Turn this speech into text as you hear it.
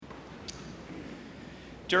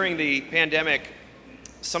During the pandemic,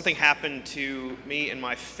 something happened to me and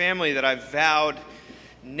my family that I vowed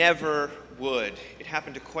never would. It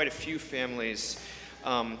happened to quite a few families,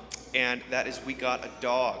 and that is we got a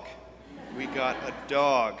dog. We got a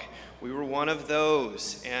dog. We were one of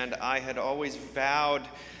those, and I had always vowed,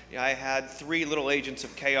 I had 3 little agents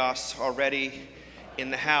of chaos already in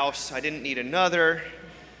the house. I didn't need another,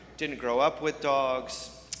 didn't grow up with dogs.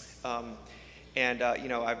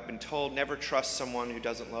 I've been told never trust someone who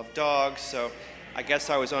doesn't love dogs, so I guess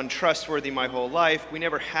I was untrustworthy my whole life. We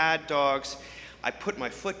never had dogs. I put my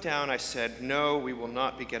foot down. I said, no, we will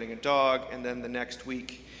not be getting a dog. And then the next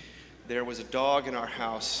week, there was a dog in our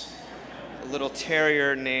house, a little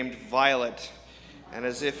terrier named Violet. And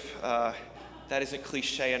as if that isn't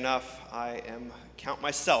cliche enough, I count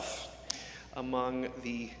myself among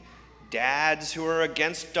the dads who are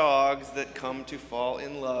against dogs that come to fall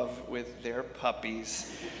in love with their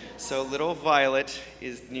puppies. So little Violet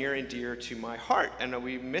is near and dear to my heart, and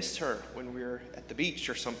we miss her when we're at the beach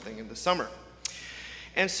or something in the summer.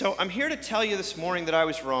 And so I'm here to tell you this morning that I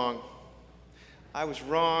was wrong. I was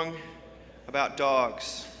wrong about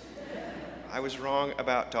dogs. I was wrong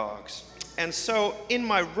about dogs. And so in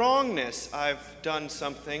my wrongness, I've done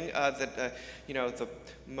something that the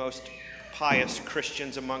most pious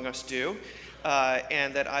Christians among us do,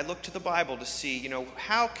 and that I look to the Bible to see,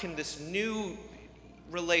 how can this new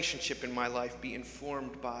relationship in my life be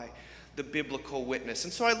informed by the biblical witness?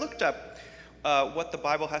 And so I looked up what the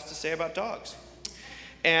Bible has to say about dogs.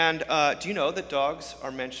 And do you know that dogs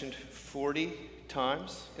are mentioned 40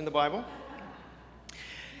 times in the Bible?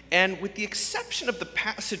 And with the exception of the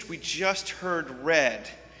passage we just heard read,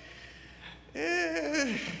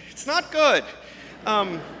 it's not good.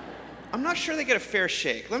 I'm not sure they get a fair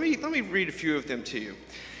shake. Let me read a few of them to you.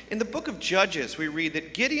 In the book of Judges, we read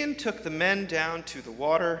that Gideon took the men down to the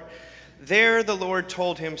water. There the Lord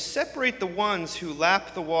told him, separate the ones who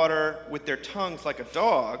lap the water with their tongues like a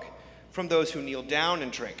dog from those who kneel down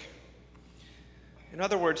and drink. In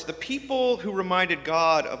other words, the people who reminded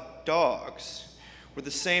God of dogs were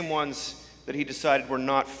the same ones that he decided were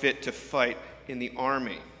not fit to fight in the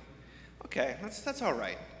army. Okay, that's all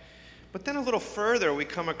right. But then a little further, we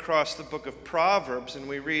come across the book of Proverbs, and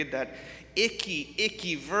we read that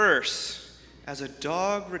icky verse, as a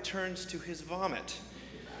dog returns to his vomit,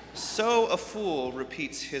 so a fool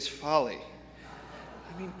repeats his folly.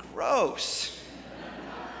 I mean, gross.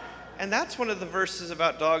 And that's one of the verses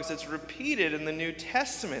about dogs that's repeated in the New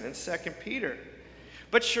Testament in 2 Peter.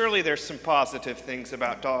 But surely there's some positive things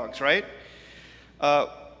about dogs, right?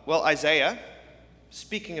 Isaiah,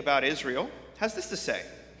 speaking about Israel, has this to say.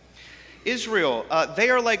 Israel,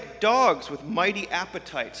 they are like dogs with mighty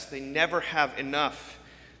appetites. They never have enough.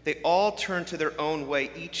 They all turn to their own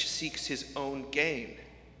way. Each seeks his own gain.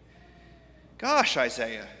 Gosh,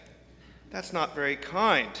 Isaiah, that's not very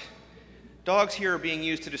kind. Dogs here are being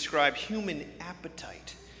used to describe human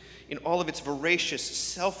appetite in all of its voracious,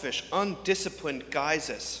 selfish, undisciplined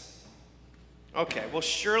guises. Okay, well,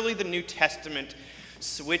 surely the New Testament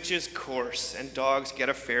switches course and dogs get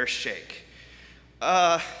a fair shake.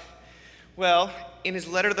 In his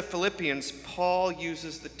letter to the Philippians, Paul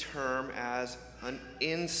uses the term as an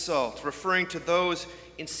insult, referring to those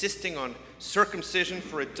insisting on circumcision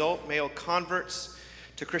for adult male converts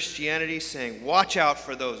to Christianity, saying, watch out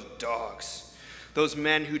for those dogs, those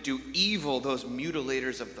men who do evil, those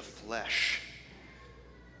mutilators of the flesh.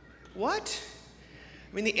 What?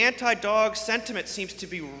 I mean, the anti-dog sentiment seems to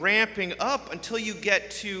be ramping up until you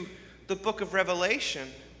get to the book of Revelation,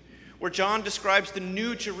 where John describes the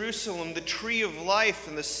new Jerusalem, the tree of life,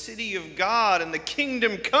 and the city of God, and the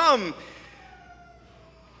kingdom come,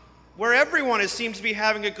 where everyone seems to be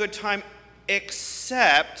having a good time,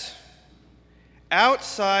 except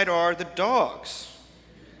outside are the dogs.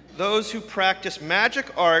 Those who practice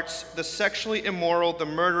magic arts, the sexually immoral, the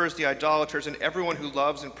murderers, the idolaters, and everyone who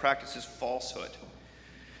loves and practices falsehood.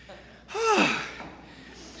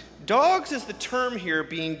 Dogs is the term here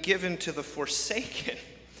being given to the forsaken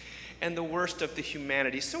and the worst of the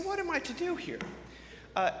humanity. So what am I to do here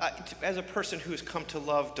as a person who's come to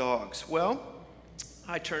love dogs? Well,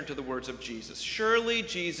 I turn to the words of Jesus. Surely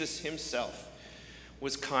Jesus himself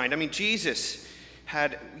was kind. I mean, Jesus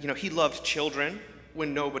he loved children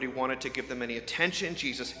when nobody wanted to give them any attention.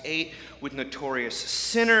 Jesus ate with notorious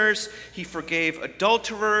sinners. He forgave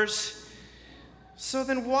adulterers. So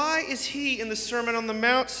then why is he in the Sermon on the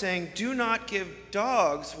Mount saying, do not give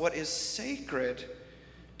dogs what is sacred?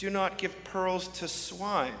 Do not give pearls to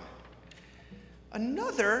swine?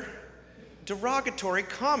 Another derogatory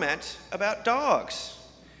comment about dogs.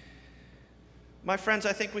 My friends,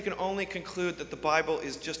 I think we can only conclude that the Bible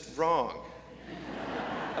is just wrong.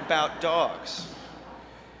 about dogs.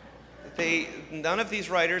 None of these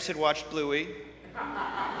writers had watched Bluey.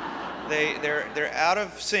 They're out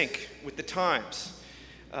of sync with the times.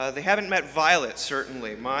 They haven't met Violet,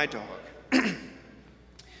 certainly, my dog.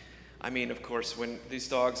 I mean, of course, when these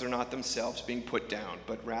dogs are not themselves being put down,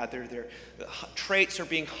 but rather the traits are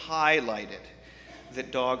being highlighted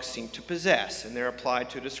that dogs seem to possess, and they're applied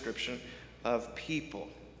to a description of people.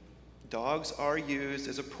 Dogs are used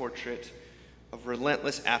as a portrait of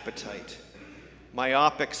relentless appetite,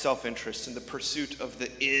 myopic self-interest, and the pursuit of the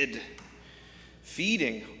id.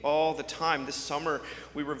 Feeding all the time. This summer,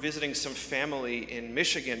 we were visiting some family in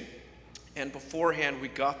Michigan, and beforehand, we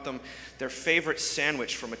got them their favorite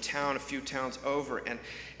sandwich from a town a few towns over,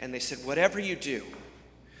 and they said, whatever you do,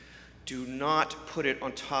 do not put it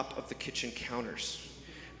on top of the kitchen counters,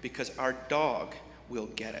 because our dog will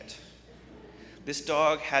get it. This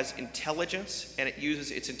dog has intelligence, and it uses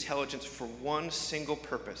its intelligence for one single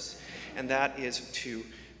purpose, and that is to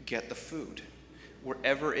get the food,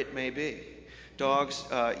 wherever it may be. Dogs,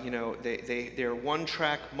 they're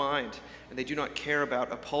one-track mind, and they do not care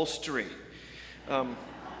about upholstery. And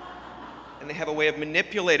they have a way of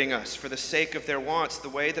manipulating us for the sake of their wants. The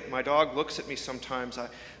way that my dog looks at me sometimes,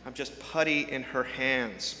 I'm just putty in her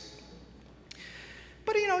hands.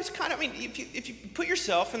 But, it's kind of, if you put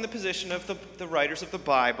yourself in the position of the writers of the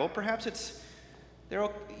Bible, perhaps they're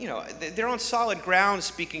on solid ground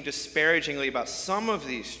speaking disparagingly about some of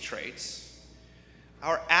these traits.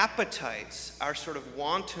 Our appetites, our sort of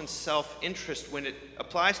wanton self-interest, when it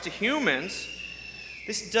applies to humans,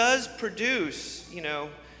 this does produce,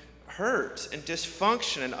 hurt and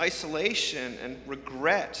dysfunction and isolation and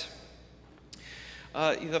regret.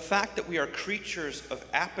 The fact that we are creatures of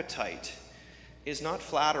appetite is not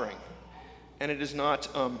flattering, and it does not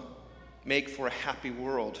make for a happy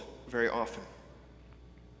world very often.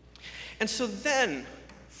 And so then,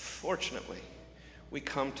 fortunately, we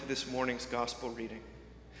come to this morning's gospel reading.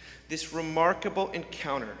 This remarkable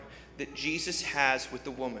encounter that Jesus has with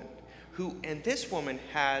the woman, and this woman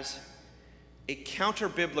has a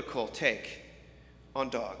counter-biblical take on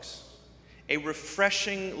dogs, a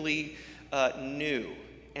refreshingly new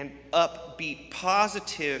and upbeat,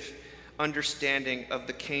 positive understanding of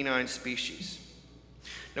the canine species.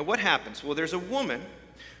 Now, what happens? Well, there's a woman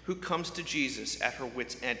who comes to Jesus at her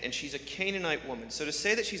wit's end, and she's a Canaanite woman. So to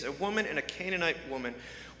say that she's a woman and a Canaanite woman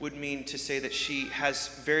would mean to say that she has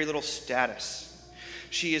very little status.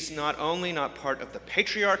 She is not only not part of the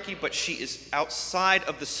patriarchy, but she is outside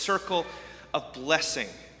of the circle of blessing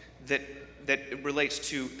that relates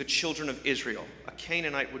to the children of Israel. A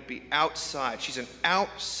Canaanite would be outside. She's an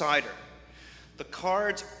outsider. The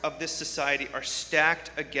cards of this society are stacked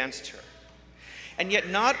against her. And yet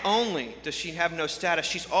not only does she have no status,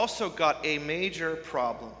 she's also got a major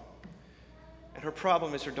problem. And her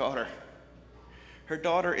problem is her daughter. Her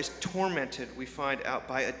daughter is tormented, we find out,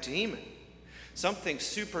 by a demon. Something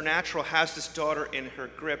supernatural has this daughter in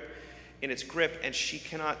its grip, and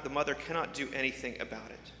the mother cannot do anything about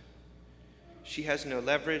it. She has no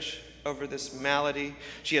leverage over this malady.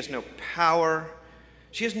 She has no power.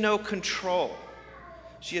 She has no control.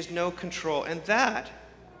 She has no control. And that,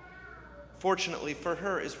 fortunately for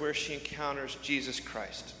her, is where she encounters Jesus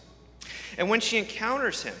Christ. And when she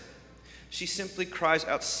encounters him, she simply cries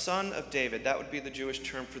out, "Son of David." That would be the Jewish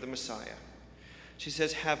term for the Messiah. She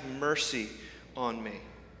says, "Have mercy on me."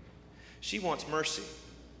 She wants mercy.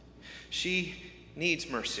 She needs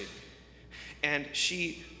mercy. And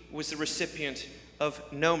she was the recipient of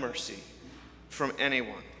no mercy from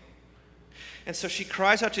anyone. And so she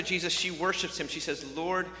cries out to Jesus. She worships him. She says,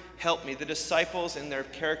 "Lord, help me." The disciples, in their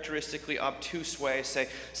characteristically obtuse way, say,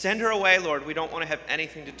 "Send her away, Lord. We don't want to have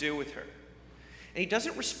anything to do with her." And he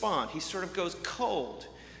doesn't respond. He sort of goes cold.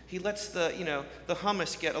 He lets the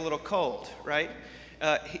hummus get a little cold, right?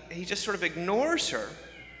 He just sort of ignores her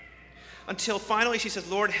until finally she says,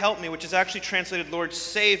 "Lord, help me," which is actually translated, "Lord,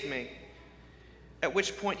 save me." At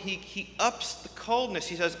which point he ups the coldness.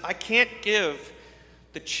 He says, "I can't give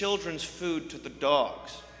the children's food to the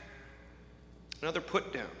dogs." Another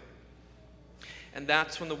put down. And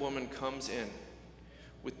that's when the woman comes in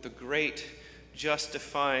with the great,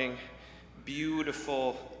 justifying,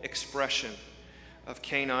 beautiful expression of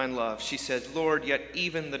canine love. She says, "Lord, yet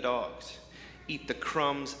even the dogs eat the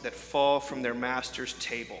crumbs that fall from their master's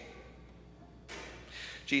table."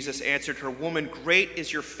 Jesus answered her, "Woman, great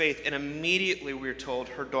is your faith." And immediately, we're told,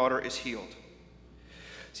 her daughter is healed.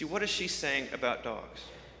 See, what is she saying about dogs?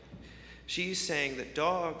 She's saying that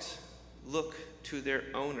dogs look to their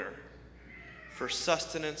owner for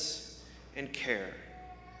sustenance and care.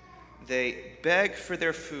 They beg for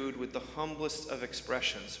their food with the humblest of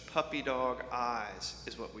expressions. Puppy dog eyes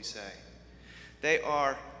is what we say. They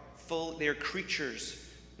are creatures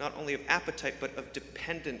not only of appetite but of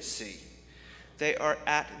dependency. They are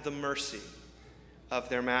at the mercy of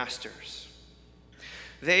their masters.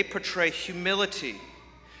 They portray humility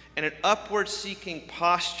and an upward-seeking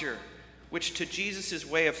posture, which to Jesus'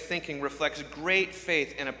 way of thinking reflects great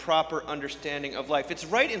faith and a proper understanding of life. It's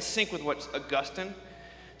right in sync with what Augustine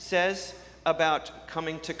says about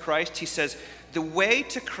coming to Christ. He says, the way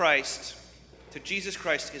to Christ, to Jesus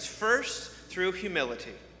Christ, is first through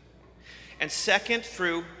humility, and second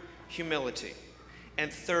through humility,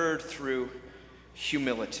 and third through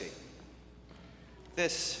humility.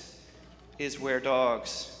 This is where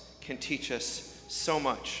dogs can teach us so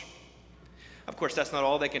much. Of course, that's not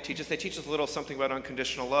all they can teach us. They teach us a little something about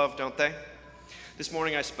unconditional love, don't they? This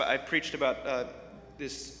morning I preached about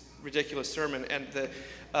this ridiculous sermon, and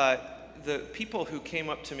the people who came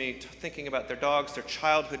up to me thinking about their dogs, their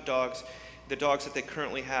childhood dogs, the dogs that they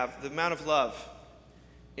currently have, the amount of love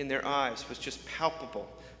in their eyes was just palpable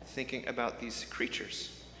thinking about these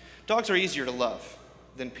creatures. Dogs are easier to love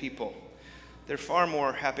than people. They're far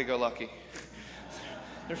more happy-go-lucky.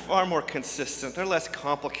 They're far more consistent. They're less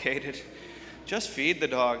complicated. Just feed the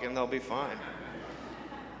dog and they'll be fine.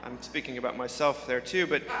 I'm speaking about myself there too,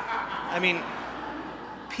 but I mean,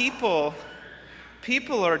 people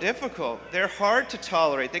are difficult. They're hard to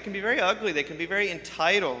tolerate. They can be very ugly. They can be very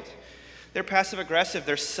entitled. They're passive-aggressive.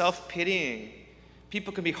 They're self-pitying.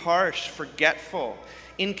 People can be harsh, forgetful,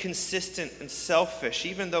 inconsistent, and selfish.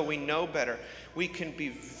 Even though we know better, we can be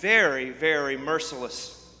very, very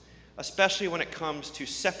merciless, especially when it comes to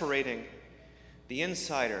separating the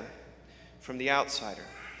insider from the outsider,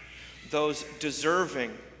 those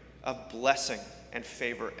deserving of blessing and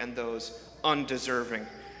favor and those undeserving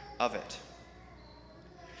of it.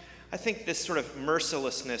 I think this sort of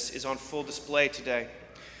mercilessness is on full display today.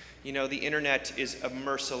 You know, the internet is a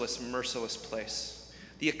merciless, merciless place.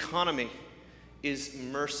 The economy is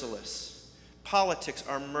merciless. Politics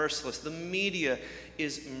are merciless. The media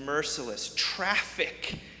is merciless.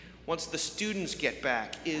 Traffic, once the students get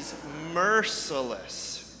back, is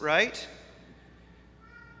merciless, right?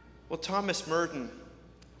 Well, Thomas Merton,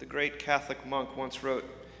 the great Catholic monk, once wrote,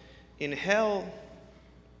 "In hell,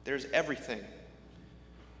 there's everything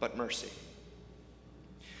but mercy."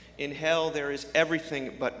 In hell, there is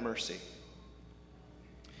everything but mercy.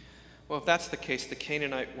 Well, if that's the case, the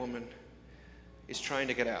Canaanite woman is trying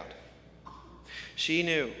to get out. She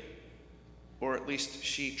knew, or at least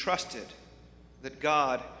she trusted, that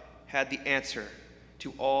God had the answer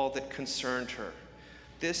to all that concerned her.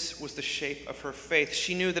 This was the shape of her faith.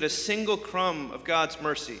 She knew that a single crumb of God's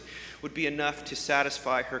mercy would be enough to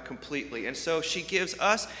satisfy her completely. And so she gives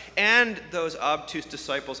us and those obtuse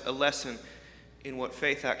disciples a lesson in what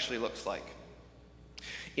faith actually looks like.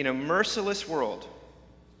 In a merciless world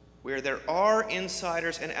where there are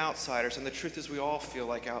insiders and outsiders, and the truth is we all feel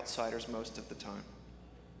like outsiders most of the time,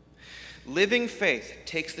 living faith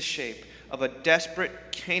takes the shape of a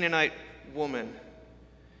desperate Canaanite woman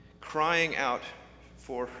crying out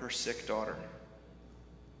for her sick daughter.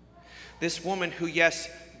 This woman who, yes,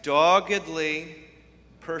 doggedly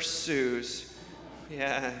pursues,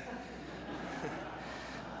 the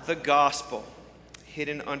gospel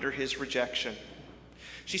hidden under his rejection.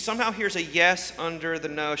 She somehow hears a yes under the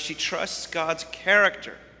no. She trusts God's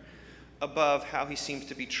character above how he seems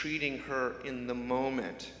to be treating her in the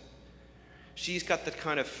moment. She's got the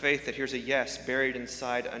kind of faith that hears a yes buried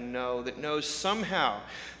inside a no, that knows somehow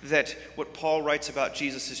that what Paul writes about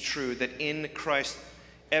Jesus is true, that in Christ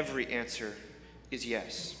every answer is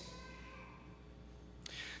yes.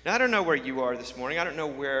 Now, I don't know where you are this morning. I don't know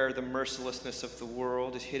where the mercilessness of the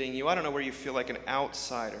world is hitting you. I don't know where you feel like an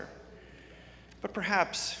outsider. But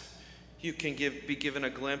perhaps you can be given a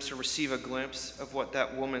glimpse or receive a glimpse of what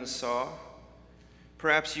that woman saw.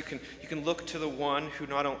 Perhaps you can look to the one who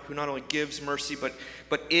not only gives mercy, but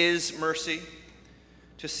is mercy,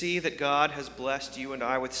 to see that God has blessed you and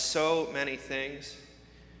I with so many things: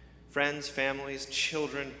 friends, families,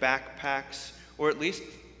 children, backpacks, or at least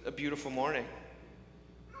a beautiful morning.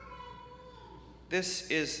 This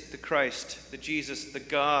is the Christ, the Jesus, the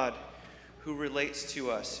God who relates to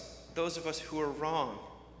us, those of us who are wrong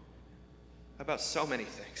about so many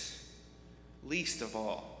things, least of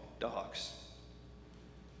all dogs.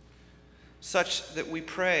 Such that we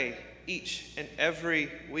pray each and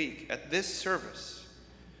every week at this service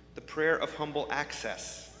the prayer of humble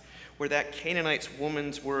access, where that Canaanite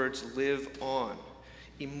woman's words live on,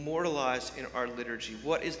 immortalized in our liturgy.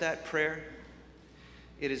 What is that prayer?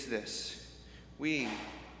 It is this: we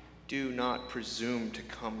do not presume to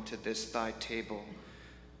come to this thy table,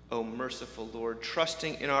 O merciful Lord,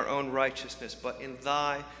 trusting in our own righteousness, but in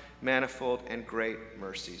thy manifold and great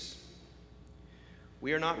mercies.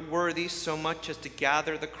 We are not worthy so much as to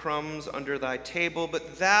gather the crumbs under thy table,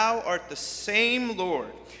 but thou art the same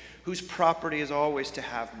Lord, whose property is always to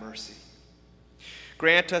have mercy.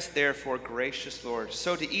 Grant us, therefore, gracious Lord,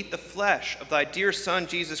 so to eat the flesh of thy dear Son,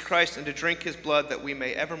 Jesus Christ, and to drink his blood, that we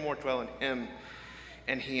may evermore dwell in him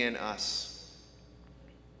and he in us.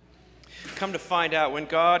 Come to find out, when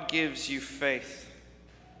God gives you faith,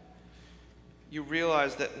 you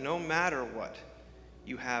realize that no matter what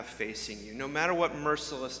you have facing you, no matter what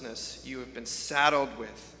mercilessness you have been saddled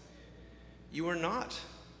with, you are not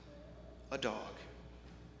a dog,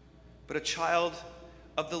 but a child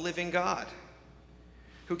of the living God,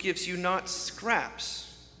 who gives you not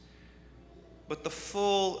scraps, but the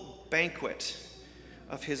full banquet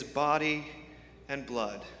of his body and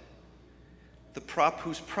blood,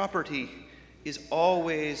 whose property is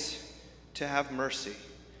always to have mercy,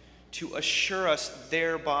 to assure us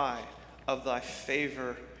thereby of thy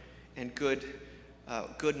favor and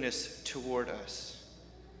goodness toward us.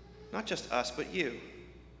 Not just us, but you.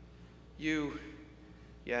 You,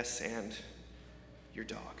 yes, and your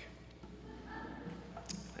dog.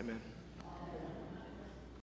 Amen.